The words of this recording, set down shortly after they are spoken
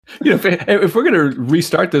if we're going to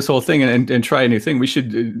restart this whole thing and try a new thing, we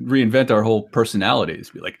should reinvent our whole personalities.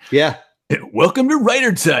 Be like, yeah, welcome to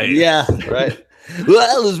Writer Type. Yeah, right.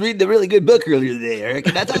 Well, I was reading a really good book earlier today, Eric,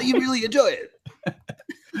 and I thought you'd really enjoy it.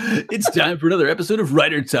 It's time for another episode of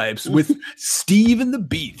Writer Types with Steve and the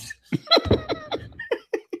Beat.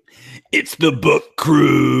 It's the book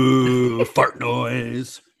crew. Fart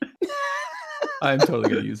noise. I'm totally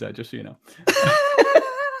going to use that, just so you know.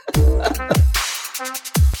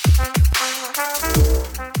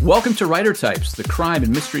 Welcome to Writer Types, the crime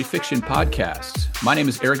and mystery fiction podcast. My name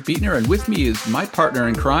is Eric Beatner, and with me is my partner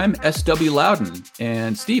in crime, S.W. Loudon.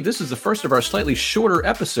 And Steve, this is the first of our slightly shorter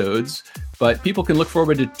episodes, but people can look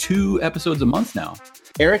forward to 2 episodes a month now.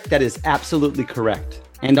 Eric, that is absolutely correct.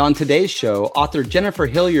 And on today's show, author Jennifer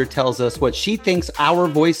Hillier tells us what she thinks our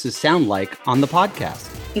voices sound like on the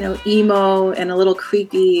podcast. You know, emo and a little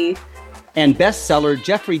creepy. And bestseller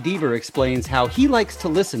Jeffrey Deaver explains how he likes to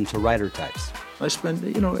listen to Writer Types. I spend,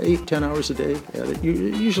 8-10 hours a day,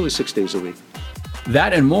 usually 6 days a week.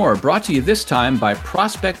 That and more brought to you this time by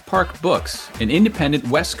Prospect Park Books, an independent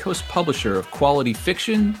West Coast publisher of quality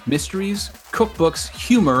fiction, mysteries, cookbooks,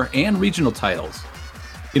 humor, and regional titles.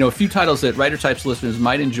 A few titles that Writer Types listeners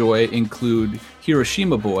might enjoy include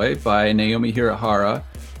Hiroshima Boy by Naomi Hirahara,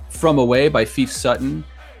 From Away by Fief Sutton,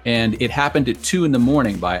 and It Happened at 2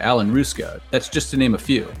 a.m. by Alan Ruska. That's just to name a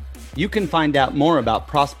few. You can find out more about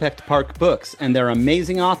Prospect Park Books and their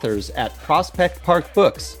amazing authors at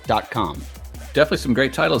prospectparkbooks.com. Definitely some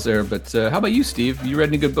great titles there, but how about you, Steve? You read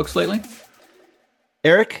any good books lately?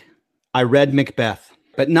 Eric, I read Macbeth,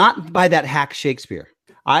 but not by that hack Shakespeare.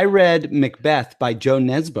 I read Macbeth by Jo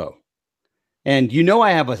Nesbø. And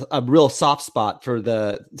I have a real soft spot for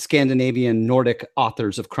the Scandinavian Nordic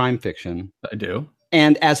authors of crime fiction. I do.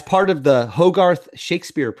 And as part of the Hogarth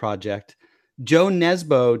Shakespeare Project, Jo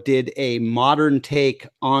Nesbø did a modern take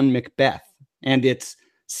on Macbeth. And it's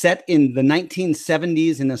set in the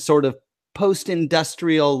 1970s in a sort of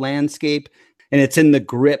post-industrial landscape. And it's in the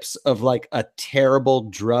grips of like a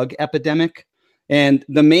terrible drug epidemic. And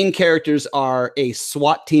the main characters are a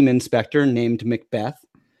SWAT team inspector named Macbeth,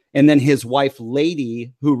 and then his wife,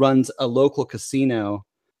 Lady, who runs a local casino.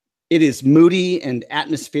 It is moody and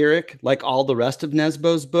atmospheric, like all the rest of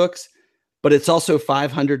Nesbø's books, but it's also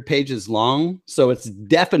 500 pages long, so it's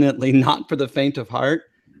definitely not for the faint of heart.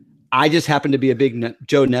 I just happen to be a big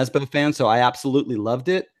Jo Nesbø fan, so I absolutely loved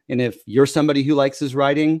it. And if you're somebody who likes his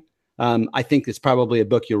writing, I think it's probably a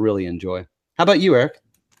book you'll really enjoy. How about you, Eric?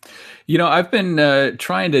 I've been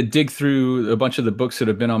trying to dig through a bunch of the books that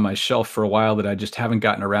have been on my shelf for a while that I just haven't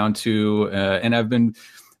gotten around to. And I've been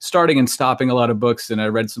starting and stopping a lot of books, and I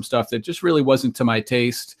read some stuff that just really wasn't to my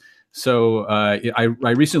taste. So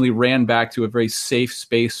I recently ran back to a very safe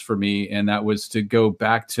space for me, and that was to go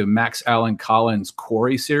back to Max Allan Collins'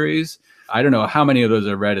 Quarry series. I don't know how many of those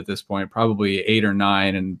I read at this point, probably 8 or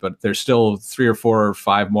 9, but there's still 3 or 4 or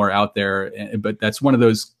 5 more out there. But that's one of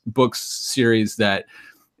those books series that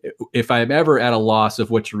if I'm ever at a loss of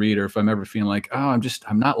what to read, or if I'm ever feeling like, I'm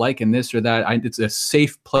not liking this or that, it's a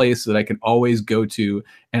safe place that I can always go to,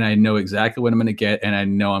 and I know exactly what I'm going to get, and I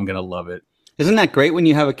know I'm going to love it. Isn't that great when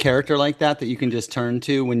you have a character like that you can just turn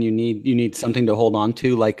to when you need something to hold on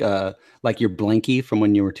to, like your Blanky from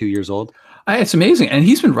when you were 2 years old? It's amazing. And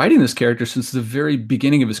he's been writing this character since the very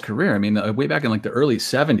beginning of his career. I mean, way back in like the early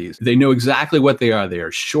 70s. They know exactly what they are. They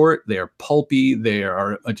are short, they are pulpy, they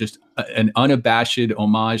are just an unabashed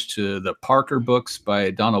homage to the Parker books by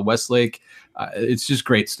Donald Westlake. It's just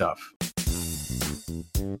great stuff.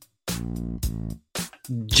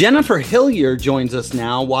 Jennifer Hillier joins us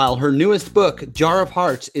now while her newest book, Jar of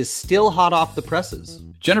Hearts, is still hot off the presses.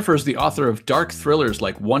 Jennifer is the author of dark thrillers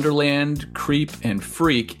like Wonderland, Creep, and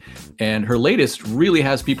Freak, and her latest really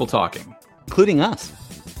has people talking. Including us.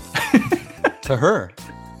 To her.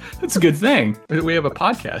 That's a good thing. We have a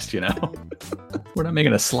podcast, We're not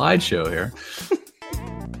making a slideshow here.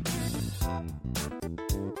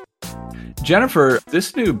 Jennifer,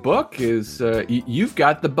 this new book is, you've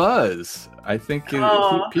got the buzz. I think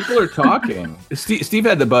people are talking. Steve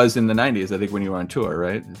had the buzz in the 90s, I think, when you were on tour,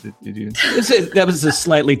 right? Did you? That was a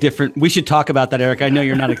slightly different. We should talk about that, Eric. I know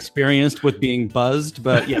you're not experienced with being buzzed,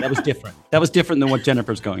 but yeah, that was different. That was different than what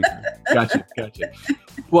Jennifer's going through. Gotcha.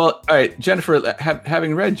 Well, all right, Jennifer,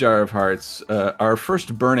 having read Jar of Hearts, our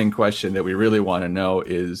first burning question that we really want to know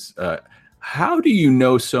is, how do you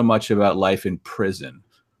know so much about life in prison?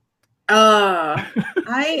 I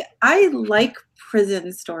like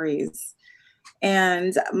prison stories.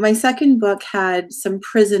 And my second book had some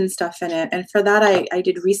prison stuff in it. And for that, I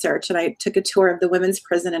did research, and I took a tour of the women's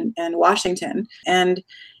prison in Washington. And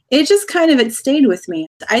it just kind of, it stayed with me.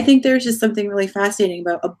 I think there's just something really fascinating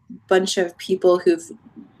about a bunch of people who've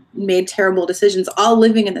made terrible decisions all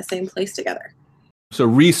living in the same place together. So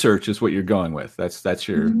research is what you're going with. That's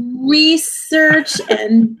your research.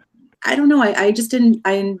 And I don't know. I just didn't,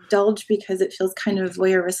 I indulge because it feels kind of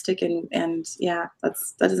voyeuristic and yeah, that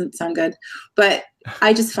doesn't sound good, but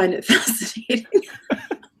I just find it fascinating.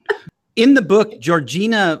 In the book,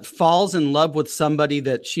 Georgina falls in love with somebody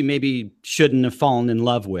that she maybe shouldn't have fallen in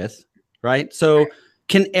love with, right? So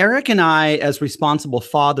can Eric and I, as responsible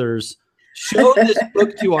fathers, show this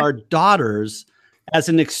book to our daughters as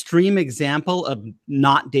an extreme example of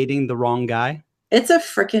not dating the wrong guy? It's a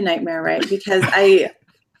freaking nightmare, right? Because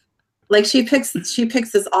she picks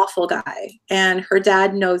this awful guy and her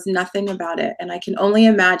dad knows nothing about it. And I can only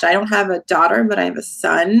imagine, I don't have a daughter, but I have a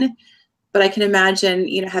son. But I can imagine,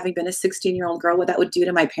 having been a 16-year-old girl, what that would do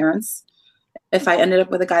to my parents if I ended up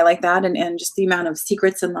with a guy like that, and just the amount of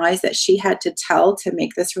secrets and lies that she had to tell to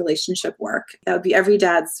make this relationship work. That would be every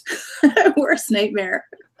dad's worst nightmare.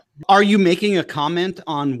 Are you making a comment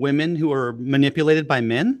on women who are manipulated by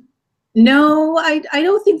men? No, I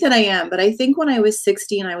don't think that I am. But I think when I was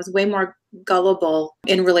 16, I was way more gullible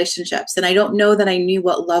in relationships. And I don't know that I knew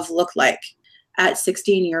what love looked like at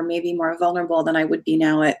 16. You're maybe more vulnerable than I would be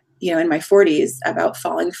now at in my 40s about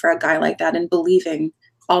falling for a guy like that and believing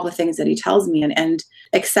all the things that he tells me and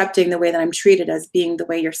accepting the way that I'm treated as being the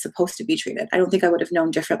way you're supposed to be treated. I don't think I would have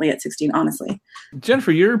known differently at 16, honestly.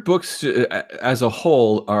 Jennifer, your books as a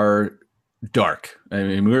whole are dark. I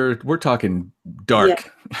mean, we're talking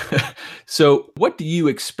dark. Yeah. So what do you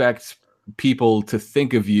expect people to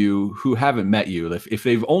think of you who haven't met you? If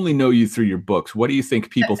they've only know you through your books, what do you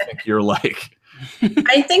think people think you're like?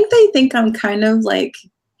 I think they think I'm kind of like,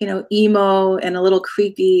 emo and a little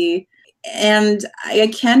creepy. And I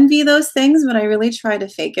can be those things, but I really try to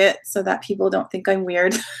fake it so that people don't think I'm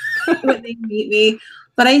weird when they meet me.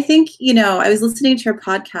 But I think, I was listening to her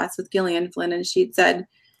podcast with Gillian Flynn, and she'd said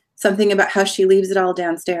something about how she leaves it all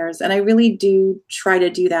downstairs. And I really do try to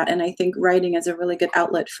do that. And I think writing is a really good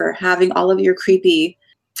outlet for having all of your creepy,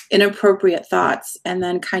 inappropriate thoughts and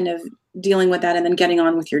then kind of dealing with that and then getting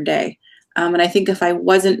on with your day. And I think if I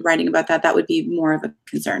wasn't writing about that, that would be more of a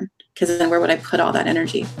concern, because then where would I put all that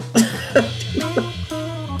energy?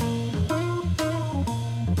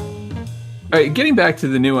 All right, getting back to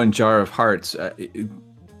the new one, Jar of Hearts,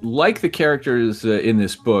 like the characters in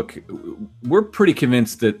this book, we're pretty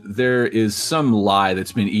convinced that there is some lie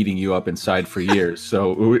that's been eating you up inside for years.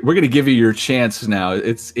 So we're going to give you your chance now.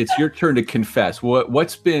 It's your turn to confess.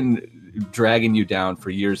 What's been dragging you down for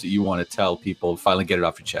years that you want to tell people, finally get it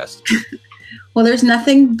off your chest? Well, there's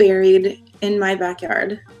nothing buried in my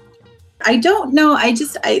backyard. I don't know. I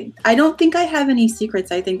don't think I have any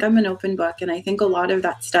secrets. I think I'm an open book. And I think a lot of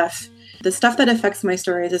that stuff, the stuff that affects my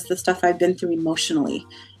stories is the stuff I've been through emotionally.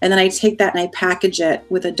 And then I take that and I package it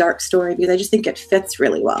with a dark story because I just think it fits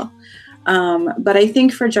really well. But I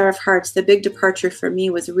think for Jar of Hearts, the big departure for me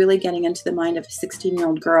was really getting into the mind of a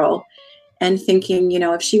 16-year-old girl and thinking,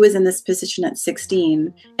 if she was in this position at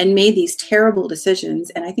 16 and made these terrible decisions,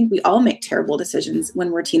 and I think we all make terrible decisions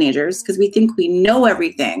when we're teenagers because we think we know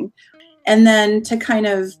everything, and then to kind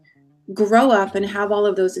of grow up and have all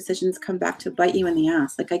of those decisions come back to bite you in the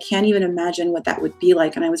ass. Like, I can't even imagine what that would be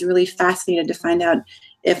like. And I was really fascinated to find out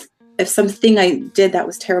if something I did that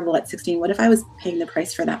was terrible at 16, what if I was paying the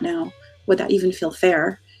price for that now? Would that even feel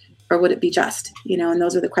fair? Or would it be just? And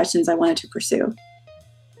those are the questions I wanted to pursue.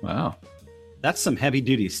 Wow. That's some heavy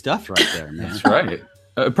duty stuff right there, man. That's right.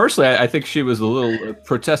 Personally, I think she was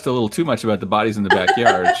protested a little too much about the bodies in the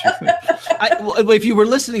backyard. If you were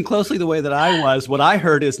listening closely the way that I was, what I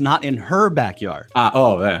heard is not in her backyard.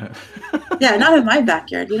 Yeah, not in my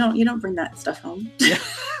backyard. You don't bring that stuff home. Yeah.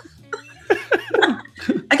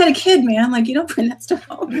 I got a kid, man. Like, you don't bring that stuff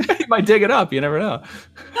home. You might dig it up. You never know.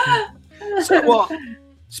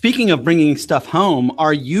 Speaking of bringing stuff home,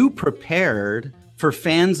 are you prepared for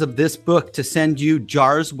fans of this book to send you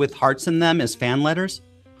jars with hearts in them as fan letters?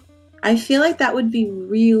 I feel like that would be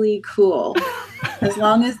really cool, as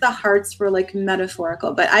long as the hearts were like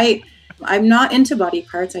metaphorical. But I'm not into body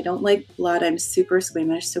parts. I don't like blood. I'm super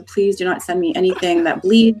squeamish. So please do not send me anything that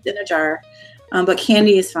bleeds in a jar. But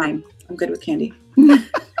candy is fine. I'm good with candy.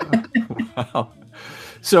 Wow.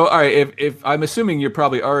 So, all right, if I'm assuming you're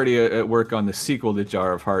probably already at work on the sequel to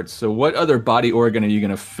Jar of Hearts. So what other body organ are you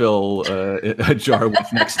going to fill a jar with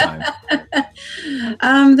next time?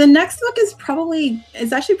 The next book is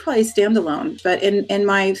actually probably standalone. But in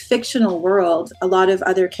my fictional world, a lot of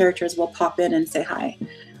other characters will pop in and say hi.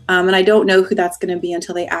 And I don't know who that's going to be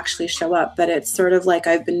until they actually show up. But it's sort of like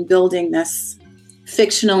I've been building this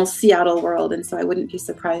fictional Seattle world. And so I wouldn't be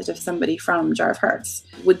surprised if somebody from Jar of Hearts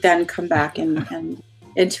would then come back and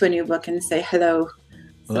into a new book and say hello.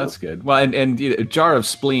 Well, that's good. Well, and Jar of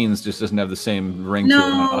Spleens just doesn't have the same ring to it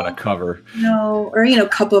on a cover. No, or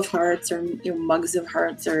Cup of Hearts, or Mugs of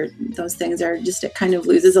Hearts, or those things are just, it kind of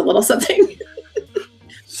loses a little something.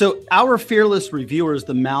 So our fearless reviewers,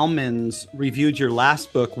 the Malmans, reviewed your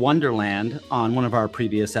last book, Wonderland, on one of our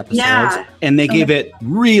previous episodes, and they gave it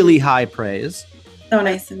really high praise. So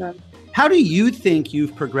nice of them. How do you think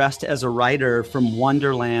you've progressed as a writer from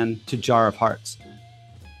Wonderland to Jar of Hearts?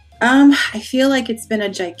 I feel like it's been a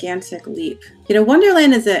gigantic leap.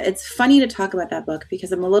 Wonderland it's funny to talk about that book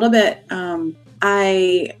because I'm a little bit,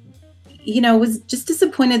 I was just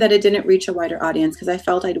disappointed that it didn't reach a wider audience because I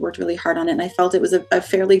felt I'd worked really hard on it and I felt it was a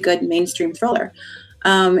fairly good mainstream thriller.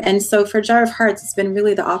 And so for Jar of Hearts, it's been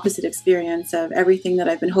really the opposite experience of everything that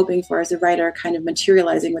I've been hoping for as a writer kind of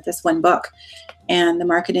materializing with this one book. And the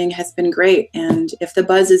marketing has been great. And if the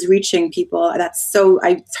buzz is reaching people,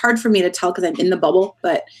 it's hard for me to tell because I'm in the bubble,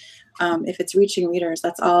 but if it's reaching readers,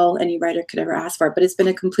 that's all any writer could ever ask for. But it's been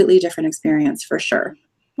a completely different experience for sure.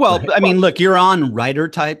 Well, I mean, look, you're on Writer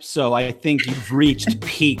Type, so I think you've reached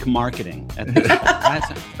peak marketing at this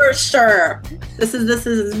point. For sure. This is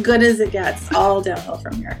as good as it gets. All downhill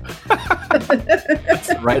from here. That's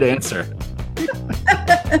the right answer.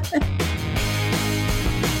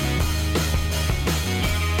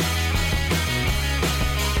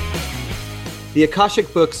 The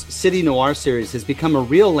Akashic Books City Noir series has become a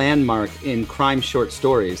real landmark in crime short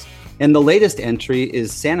stories, and the latest entry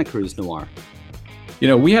is Santa Cruz Noir.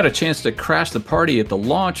 We had a chance to crash the party at the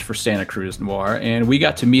launch for Santa Cruz Noir, and we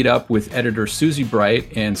got to meet up with editor Susie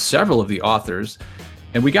Bright and several of the authors,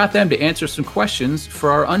 and we got them to answer some questions for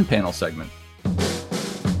our Unpanel segment.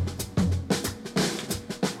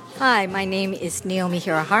 Hi, my name is Naomi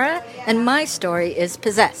Hirahara, and my story is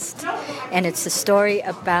Possessed. And it's a story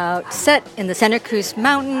set in the Santa Cruz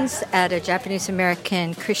Mountains at a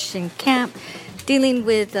Japanese-American Christian camp, dealing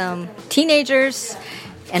with teenagers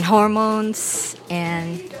and hormones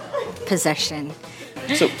and possession.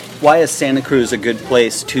 So why is Santa Cruz a good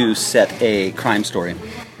place to set a crime story?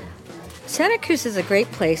 Santa Cruz is a great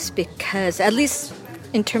place because, at least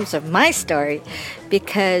in terms of my story,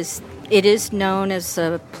 because it is known as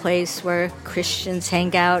a place where Christians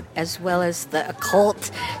hang out as well as the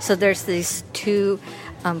occult. So there's these two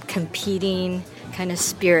competing kind of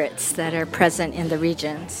spirits that are present in the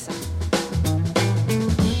regions.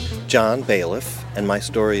 John Bailiff, and my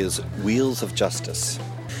story is Wheels of Justice.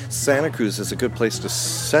 Santa Cruz is a good place to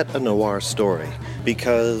set a noir story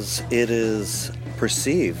because it is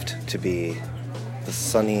perceived to be the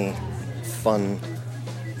sunny, fun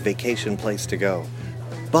vacation place to go.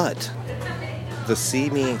 But the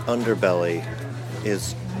seamy underbelly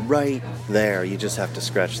is right there. You just have to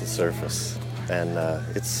scratch the surface. And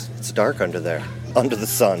it's dark under there, under the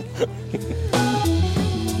sun.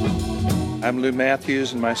 I'm Lou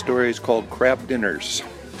Matthews, and my story is called Crab Dinners.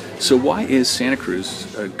 So why is Santa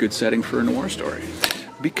Cruz a good setting for a noir story?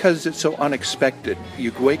 Because it's so unexpected.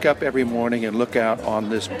 You wake up every morning and look out on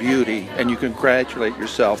this beauty, and you congratulate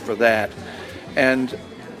yourself for that. And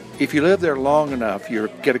if you live there long enough, you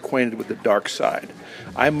get acquainted with the dark side.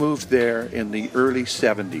 I moved there in the early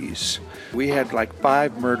 70s. We had like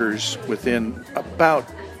 5 murders within about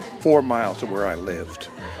 4 miles of where I lived.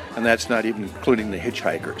 And that's not even including the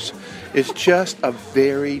hitchhikers. It's just a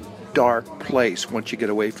very dark place once you get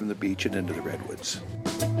away from the beach and into the redwoods.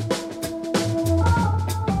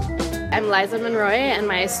 I'm Liza Monroy, and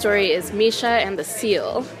my story is Misha and the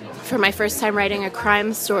Seal. For my first time writing a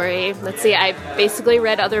crime story, I basically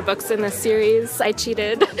read other books in this series. I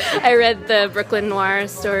cheated. I read the Brooklyn Noir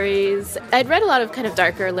stories. I'd read a lot of kind of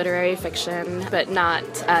darker literary fiction, but not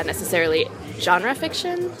necessarily genre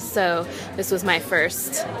fiction. So this was my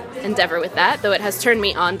first endeavor with that, though it has turned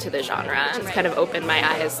me on to the genre. It's kind of opened my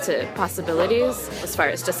eyes to possibilities as far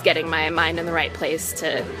as just getting my mind in the right place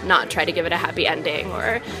to not try to give it a happy ending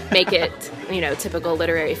or make it, typical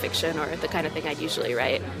literary fiction or the kind of thing I'd usually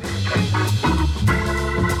write.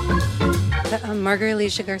 I'm Margaret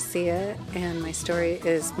Alicia Garcia, and my story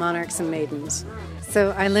is Monarchs and Maidens.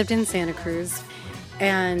 So I lived in Santa Cruz,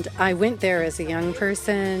 and I went there as a young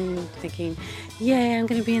person thinking, yay, I'm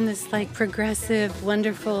going to be in this progressive,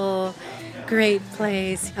 wonderful, great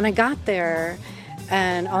place. And I got there,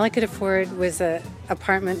 and all I could afford was an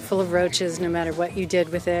apartment full of roaches, no matter what you did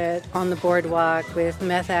with it, on the boardwalk with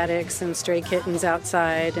meth addicts and stray kittens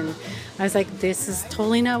outside. And I was like, this is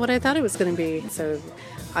totally not what I thought it was going to be. So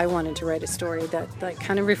I wanted to write a story that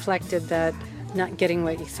kind of reflected that not getting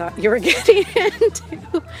what you thought you were getting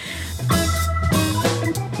into.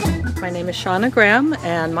 My name is Shauna Graham,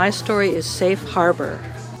 and my story is Safe Harbor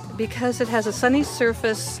because it has a sunny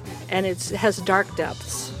surface and it has dark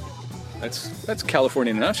depths. That's California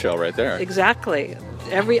in a nutshell right there. Exactly.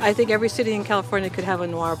 I think every city in California could have a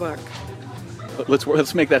noir book.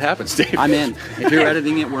 Let's make that happen, Steve. I'm in. If you're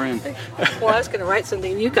editing it, we're in. Well, I was going to write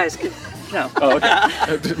something you guys could. No. Oh,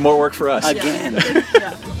 okay. More work for us. Again.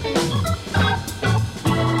 Yeah.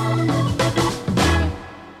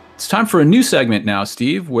 It's time for a new segment now,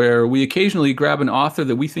 Steve, where we occasionally grab an author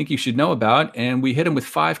that we think you should know about, and we hit him with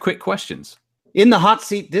 5 quick questions. In the hot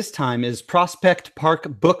seat this time is Prospect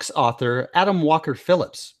Park Books author Adam Walker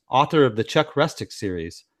Phillips, author of the Chuck Rustick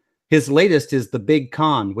series. His latest is The Big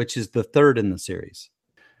Con, which is the 3rd in the series.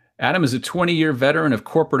 Adam is a 20-year veteran of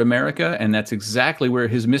corporate America, and that's exactly where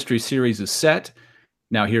his mystery series is set.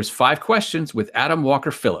 Now here's 5 questions with Adam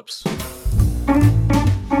Walker Phillips.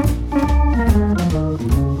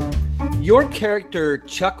 Your character,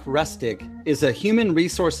 Chuck Rustick, is a human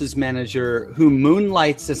resources manager who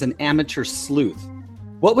moonlights as an amateur sleuth.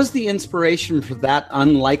 What was the inspiration for that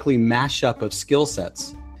unlikely mashup of skill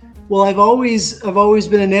sets? Well, I've always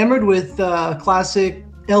been enamored with classic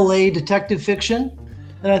LA detective fiction.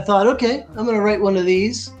 And I thought, okay, I'm going to write one of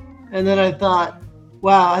these. And then I thought,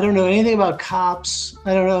 wow, I don't know anything about cops.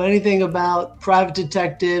 I don't know anything about private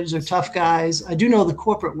detectives or tough guys. I do know the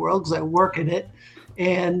corporate world because I work in it.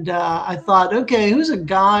 And I thought, okay, who's a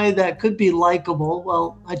guy that could be likable?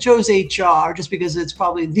 Well, I chose HR just because it's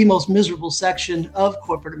probably the most miserable section of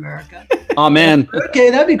corporate America. Oh, man. Okay,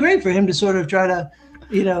 that'd be great for him to sort of try to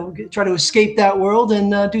escape that world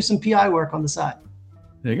and do some PI work on the side.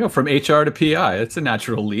 There you go, from HR to PI. That's a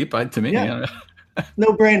natural leap to me. Yeah. No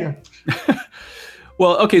brainer.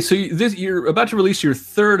 Well, okay, so you're about to release your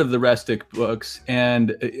 3rd of the Rustick books,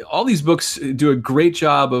 and all these books do a great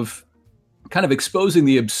job of kind of exposing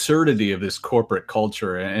the absurdity of this corporate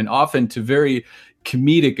culture, and often to very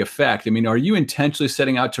comedic effect. I mean, are you intentionally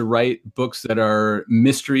setting out to write books that are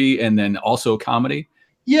mystery and then also comedy?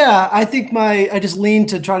 Yeah, I think I just lean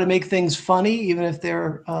to try to make things funny, even if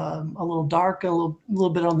they're a little dark, a little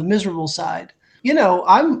bit on the miserable side. You know,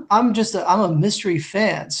 I'm a mystery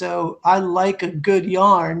fan, so I like a good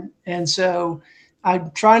yarn, and so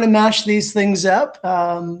I'm trying to mash these things up,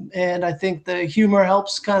 and I think the humor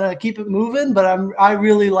helps kind of keep it moving. But I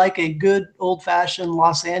really like a good old-fashioned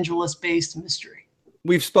Los Angeles-based mystery.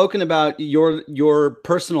 We've spoken about your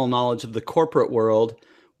personal knowledge of the corporate world.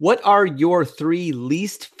 What are your 3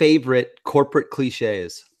 least favorite corporate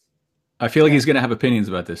cliches? I feel like he's going to have opinions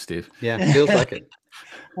about this, Steve. Yeah, feels like it.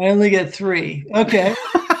 I only get 3. Okay.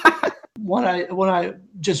 One I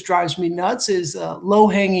just drives me nuts is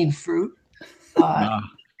low-hanging fruit.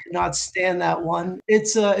 Cannot stand that one.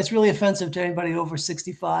 It's really offensive to anybody over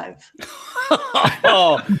 65.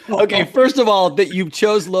 Oh, okay. First of all, that you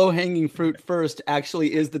chose low-hanging fruit first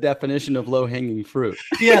actually is the definition of low-hanging fruit.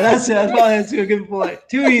 Yeah, that's it. That's a good point.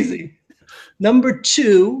 Too easy. Number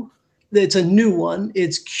 2, it's a new one.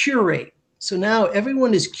 It's curate. So now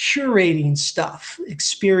everyone is curating stuff,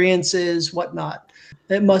 experiences, whatnot.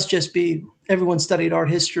 It must just be everyone studied art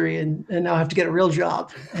history and now have to get a real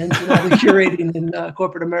job. And so now they're curating in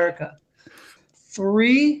corporate America.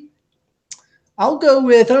 3, I'll go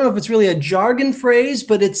with, I don't know if it's really a jargon phrase,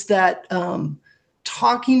 but it's that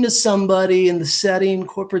talking to somebody in the setting,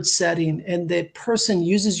 corporate setting, and the person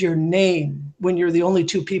uses your name when you're the only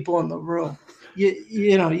 2 people in the room.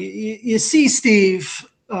 You see Steve,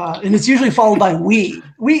 and it's usually followed by we.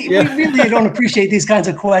 We really don't appreciate these kinds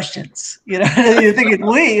of questions. You're thinking,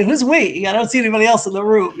 we? Who's we? I don't see anybody else in the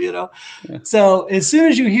room, Yeah. So as soon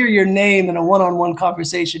as you hear your name in a one-on-one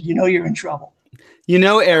conversation, you're in trouble.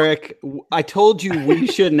 Eric, I told you we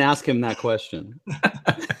shouldn't ask him that question.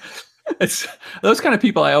 It's those kind of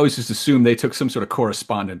people. I always just assume they took some sort of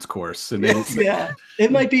correspondence course. And yeah,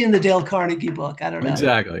 it might be in the Dale Carnegie book. I don't know.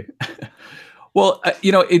 Exactly. Well,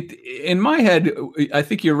 in my head, I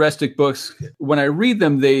think your Rustick books, when I read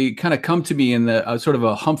them, they kind of come to me in the sort of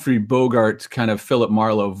a Humphrey Bogart kind of Philip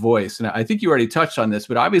Marlowe voice. And I think you already touched on this,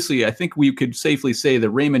 but obviously I think we could safely say that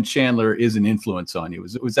Raymond Chandler is an influence on you.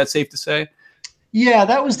 Was that safe to say? Yeah,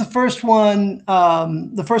 that was the first one.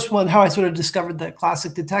 How I sort of discovered the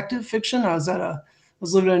classic detective fiction. I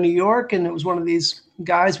was living in New York, and it was one of these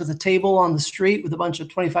guys with a table on the street with a bunch of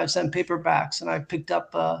 25-cent paperbacks, and I picked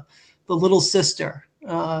up The Little Sister,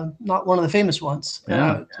 not one of the famous ones.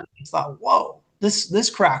 Yeah. And I thought, whoa, this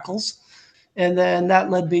crackles. And then that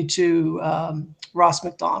led me to Ross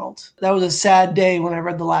McDonald. That was a sad day when I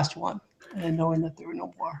read the last one and knowing that there were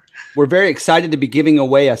no more. We're very excited to be giving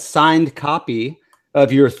away a signed copy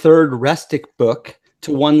of your 3rd Rustick book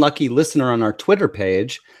to one lucky listener on our Twitter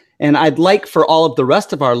page. And I'd like for all of the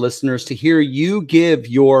rest of our listeners to hear you give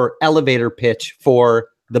your elevator pitch for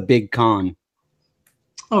The Big Con.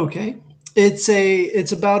 Okay.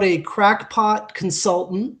 It's about a crackpot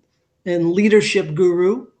consultant and leadership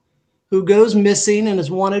guru who goes missing and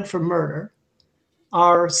is wanted for murder.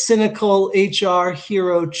 Our cynical HR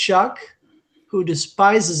hero, Chuck, who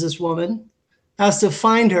despises this woman, has to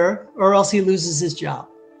find her or else he loses his job.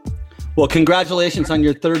 Well, congratulations on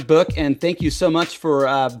your third book, and thank you so much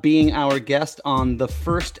for being our guest on the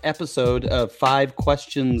first episode of 5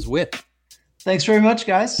 Questions With. Thanks very much,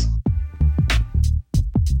 guys.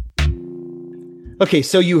 Okay,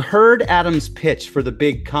 so you heard Adam's pitch for The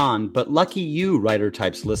Big Con, but lucky you, Writer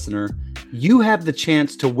Types listener, you have the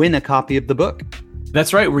chance to win a copy of the book.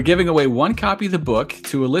 That's right. We're giving away 1 copy of the book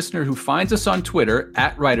to a listener who finds us on Twitter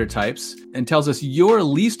 @WriterTypes and tells us your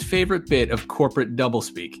least favorite bit of corporate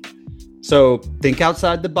doublespeak. So think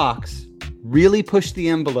outside the box, really push the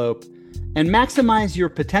envelope, and maximize your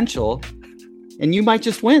potential, and you might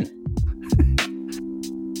just win.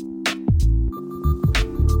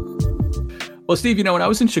 Well, Steve, when I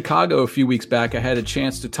was in Chicago a few weeks back, I had a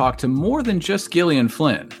chance to talk to more than just Gillian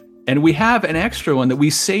Flynn. And we have an extra one that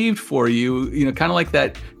we saved for you, kind of like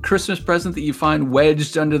that Christmas present that you find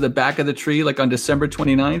wedged under the back of the tree, like on December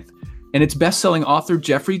 29th. And it's best-selling author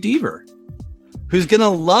Jeffrey Deaver. Who's going to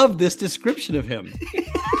love this description of him.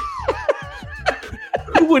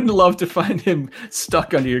 Who wouldn't love to find him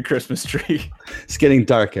stuck under your Christmas tree? It's getting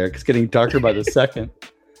dark, Eric. It's getting darker by the second.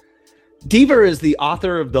 Deaver is the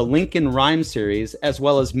author of the Lincoln Rhyme series, as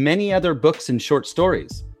well as many other books and short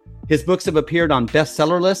stories. His books have appeared on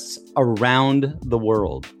bestseller lists around the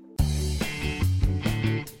world.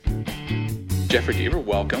 Jeffrey Deaver,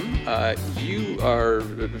 welcome. You are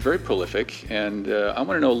very prolific, and I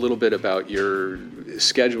want to know a little bit about your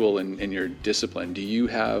schedule and your discipline. Do you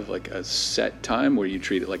have like a set time where you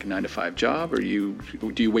treat it like a 9-to-5 job, or do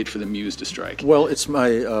you wait for the muse to strike? Well, it's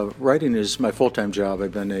my writing is my full-time job.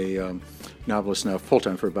 I've been a novelist now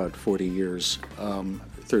full-time for about 40 years.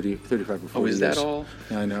 35 or 40 Oh, is years. that all?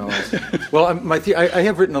 I know. Well, I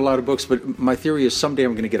have written a lot of books, but my theory is someday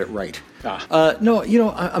I'm going to get it right.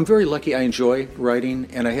 No, I'm very lucky. I enjoy writing,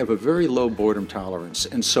 and I have a very low boredom tolerance.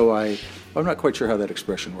 And so I'm not quite sure how that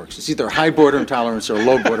expression works. It's either high boredom tolerance or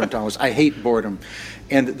low boredom tolerance. I hate boredom.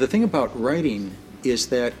 And the thing about writing is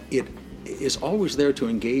that it is always there to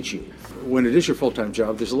engage you. When it is your full-time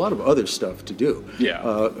job, there's a lot of other stuff to do.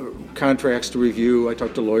 Yeah. Contracts to review. I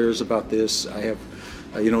talk to lawyers about this. I have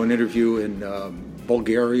an interview in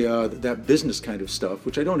Bulgaria, that business kind of stuff,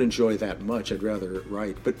 which I don't enjoy that much. I'd rather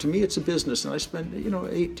write. But to me, it's a business, and I spend,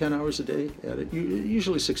 8-10 hours a day at it,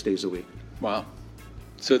 usually 6 days a week. Wow.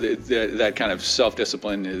 So that kind of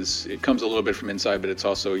self-discipline it comes a little bit from inside, but it's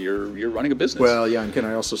also you're running a business. Well, yeah, and can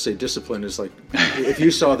I also say discipline is like, if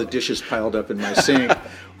you saw the dishes piled up in my sink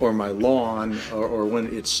or my lawn or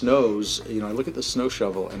when it snows, I look at the snow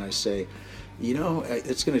shovel and I say,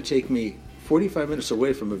 it's going to take me 45 minutes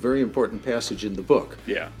away from a very important passage in the book.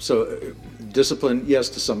 Yeah. So discipline, yes,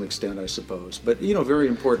 to some extent, I suppose. But, very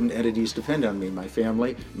important entities depend on me. My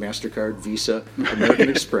family, MasterCard, Visa, American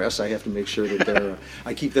Express. I have to make sure that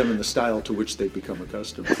I keep them in the style to which they've become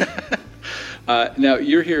accustomed. Now,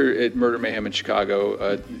 you're here at Murder Mayhem in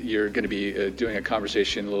Chicago. You're going to be doing a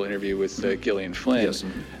conversation, a little interview with Gillian Flynn. Yes.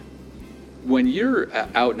 When you're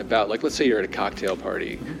out and about, like let's say you're at a cocktail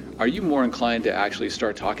party, are you more inclined to actually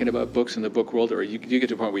start talking about books in the book world, or do you get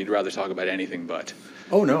to a point where you'd rather talk about anything but?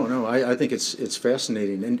 Oh, no. I think it's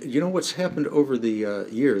fascinating. And what's happened over the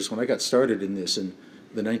years, when I got started in this in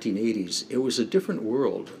the 1980s, it was a different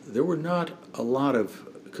world. There were not a lot of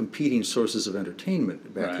competing sources of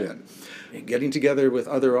entertainment back then. And getting together with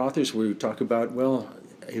other authors, we would talk about,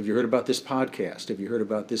 have you heard about this podcast? Have you heard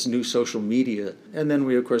about this new social media? And then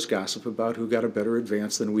we, of course, gossip about who got a better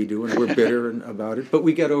advance than we do, and we're bitter about it. But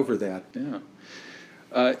we get over that. Yeah.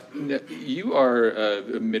 You are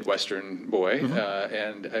a Midwestern boy,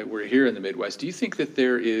 and we're here in the Midwest. Do you think that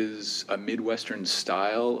there is a Midwestern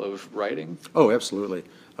style of writing? Oh, absolutely.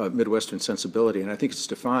 Midwestern sensibility. And I think it's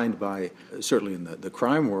defined by, certainly in the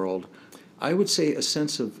crime world, I would say a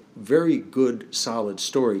sense of very good, solid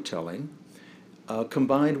storytelling,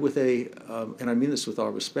 combined with and I mean this with all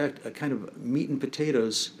respect, a kind of meat and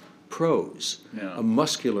potatoes prose, a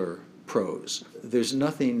muscular prose. There's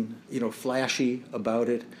nothing, flashy about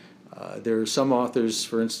it. There are some authors,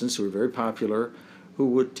 for instance, who are very popular, who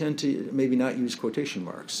would tend to maybe not use quotation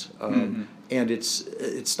marks. And it's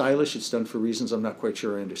stylish. It's done for reasons I'm not quite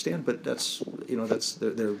sure I understand, but that's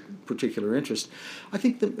their particular interest. I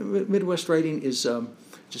think the Midwest writing is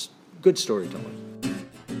just good storytelling.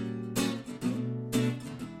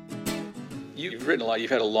 you've written a lot, you've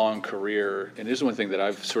had a long career, and this is one thing that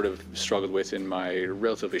I've sort of struggled with in my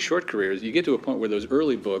relatively short career, is you get to a point where those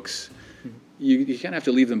early books, you kind of have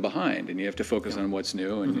to leave them behind, and you have to focus on what's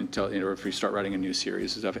new, and if you start writing a new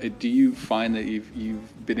series and stuff. Do you find that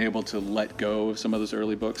you've been able to let go of some of those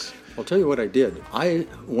early books? I'll tell you what I did. I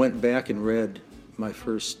went back and read my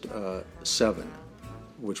first 7,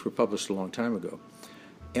 which were published a long time ago.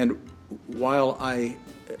 And while I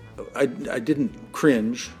didn't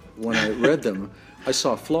cringe when I read them, I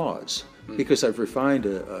saw flaws because I've refined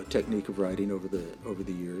a technique of writing over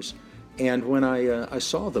the years. And when I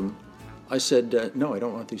saw them, I said, no, I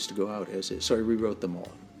don't want these to go out as is. So I rewrote them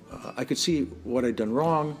all. I could see what I'd done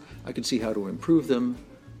wrong. I could see how to improve them.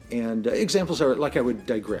 And examples are like I would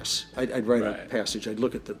digress. I'd write a passage. I'd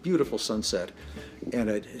look at the beautiful sunset, and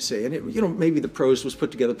I'd say, and maybe the prose was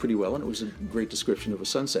put together pretty well, and it was a great description of a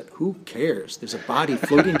sunset. Who cares? There's a body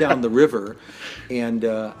floating down the river, and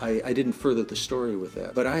I didn't further the story with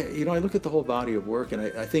that. But I look at the whole body of work, and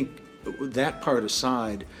I think that part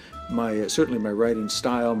aside, certainly my writing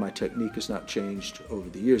style, my technique has not changed over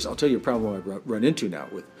the years. I'll tell you a problem I run into now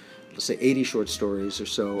with, let's say, 80 short stories or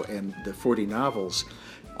so, and the 40 novels.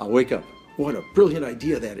 I'll wake up, what a brilliant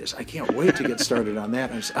idea that is. I can't wait to get started on that.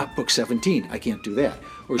 And I say, book 17, I can't do that.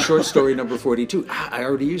 Or short story number 42, I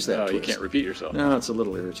already used that twist. You can't repeat yourself. No, it's a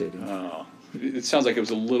little irritating. Oh. It sounds like it was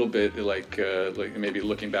a little bit like maybe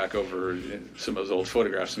looking back over some of those old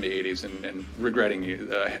photographs from the 80s and regretting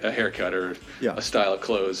a haircut or a style of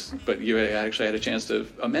clothes, but you actually had a chance to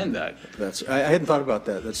amend that. I hadn't thought about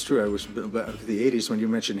that. That's true. I was back in the 80s when you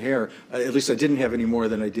mentioned hair. At least I didn't have any more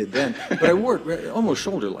than I did then. But I wore it almost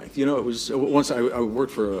shoulder length. It was once I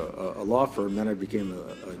worked for a law firm, then I became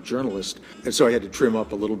a journalist, and so I had to trim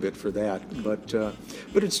up a little bit for that. But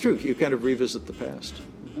it's true. You kind of revisit the past.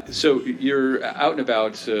 So you're out and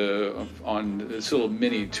about on this little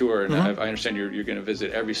mini tour, and I understand you're going to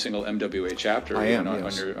visit every single MWA chapter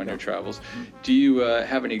on your travels. Do you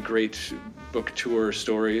have any great book tour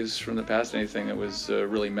stories from the past? Anything that was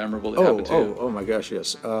really memorable that happened to you? Oh my gosh,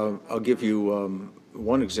 yes. I'll give you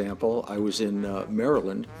one example. I was in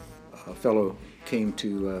Maryland. A fellow came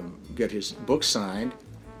to get his book signed,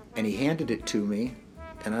 and he handed it to me,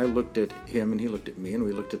 and I looked at him, and he looked at me, and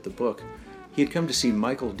we looked at the book. He had come to see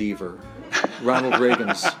Michael Deaver, Ronald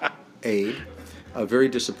Reagan's aide, very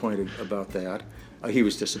disappointed about that. He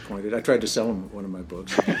was disappointed. I tried to sell him one of my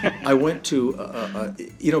books. I went to,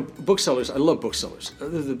 booksellers. I love booksellers. They're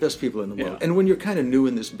the best people in the world. And when you're kind of new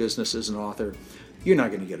in this business as an author, you're not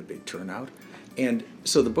going to get a big turnout. And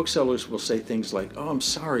so the booksellers will say things like, "Oh, I'm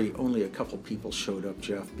sorry, only a couple people showed up,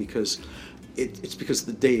 Jeff, because it's because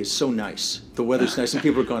the day is so nice. The weather's nice, and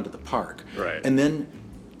people are gone to the park." Right. And then,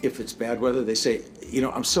 if it's bad weather, they say,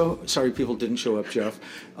 "I'm so sorry people didn't show up, Jeff.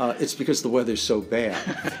 It's because the weather's so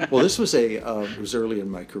bad." Well, this was it was early in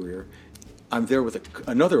my career. I'm there with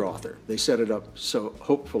another author. They set it up so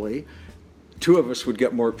hopefully 2 of us would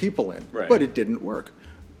get more people in, but it didn't work.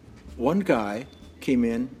 One guy came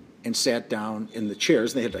in and sat down in the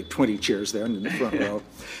chairs. They had like 20 chairs there in the front row.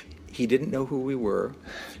 He didn't know who we were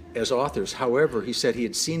as authors. However, he said he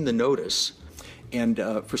had seen the notice. And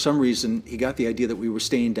for some reason, he got the idea that we were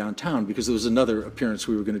staying downtown because there was another appearance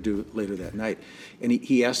we were going to do later that night. And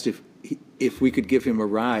he asked if we could give him a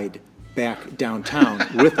ride back downtown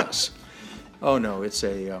with us. Oh, no, it's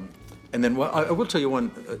a... and then I will tell you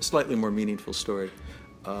one slightly more meaningful story.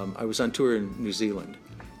 I was on tour in New Zealand,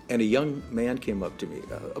 and a young man came up to me,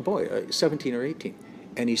 a boy, 17 or 18,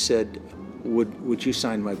 and he said, would you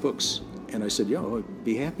sign my books? And I said, yeah, I'd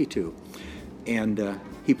be happy to. And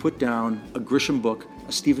he put down a Grisham book,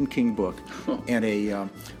 a Stephen King book, and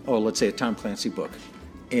let's say a Tom Clancy book.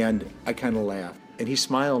 And I kind of laughed. And he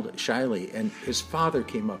smiled shyly, and his father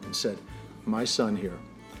came up and said, my son here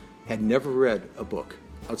had never read a book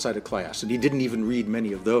outside of class, and he didn't even read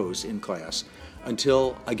many of those in class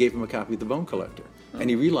until I gave him a copy of The Bone Collector. And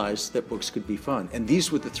he realized that books could be fun. And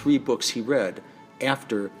these were the 3 books he read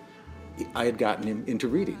after I had gotten him into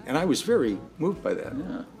reading, and I was very moved by that.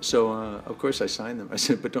 Yeah. So, of course, I signed them. I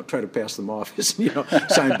said, but don't try to pass them off as,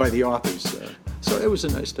 signed by the authors. So it was a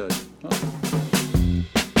nice touch.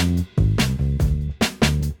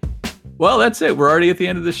 Well, that's it. We're already at the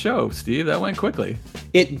end of the show, Steve. That went quickly.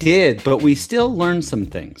 It did, but we still learned some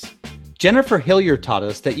things. Jennifer Hillier taught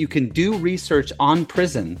us that you can do research on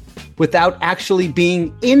prison without actually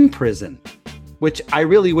being in prison, which I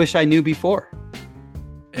really wish I knew before.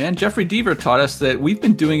 And Jeffrey Deaver taught us that we've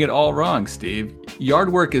been doing it all wrong, Steve.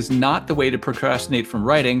 Yard work is not the way to procrastinate from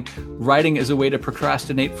writing. Writing is a way to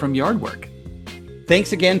procrastinate from yard work.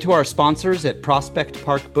 Thanks again to our sponsors at Prospect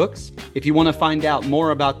Park Books. If you want to find out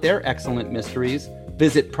more about their excellent mysteries,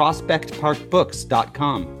 visit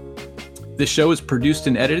prospectparkbooks.com. This show is produced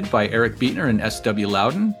and edited by Eric Beetner and S.W.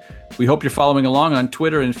 Loudon. We hope you're following along on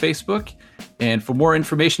Twitter and Facebook. And for more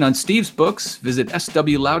information on Steve's books, visit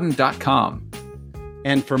swloudon.com.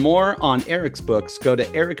 And for more on Eric's books, go to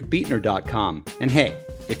ericbeetner.com. And hey,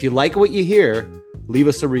 if you like what you hear, leave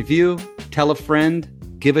us a review, tell a friend,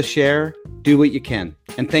 give a share, do what you can.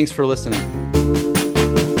 And thanks for listening.